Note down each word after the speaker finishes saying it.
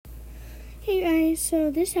Hey guys, so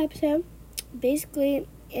this episode basically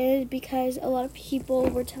is because a lot of people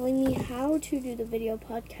were telling me how to do the video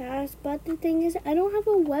podcast, but the thing is I don't have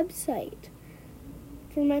a website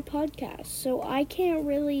for my podcast, so I can't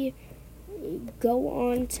really go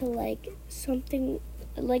on to something,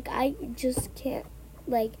 I just can't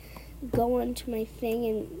go onto my thing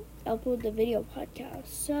and upload the video podcast.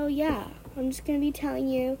 So yeah, I'm just going to be telling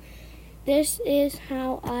you this is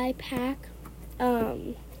how I pack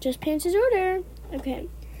Just Pants' order. Okay,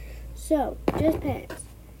 so Just Pants,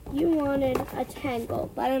 you wanted a tangle,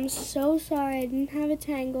 but I'm so sorry I didn't have a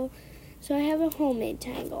tangle, so I have a homemade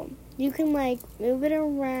tangle. You can move it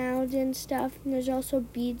around and stuff, and there's also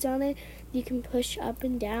beads on it you can push up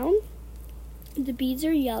and down. The beads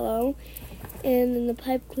are yellow, and then the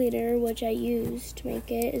pipe cleaner, which I use to make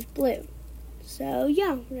it, is blue. So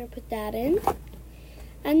yeah, we're going to put that in.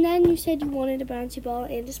 And then you said you wanted a bouncy ball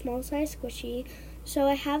and a small size squishy. So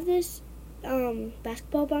I have this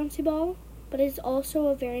basketball bouncy ball, but it's also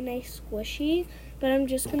a very nice squishy, but I'm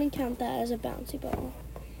just going to count that as a bouncy ball.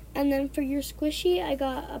 And then for your squishy, I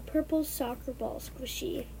got a purple soccer ball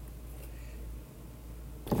squishy.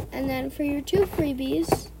 And then for your two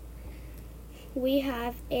freebies, we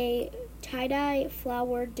have a tie-dye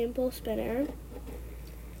flower dimple spinner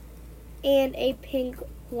and a pink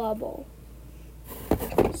global.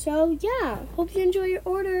 So yeah, hope you enjoy your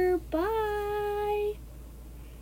order. Bye.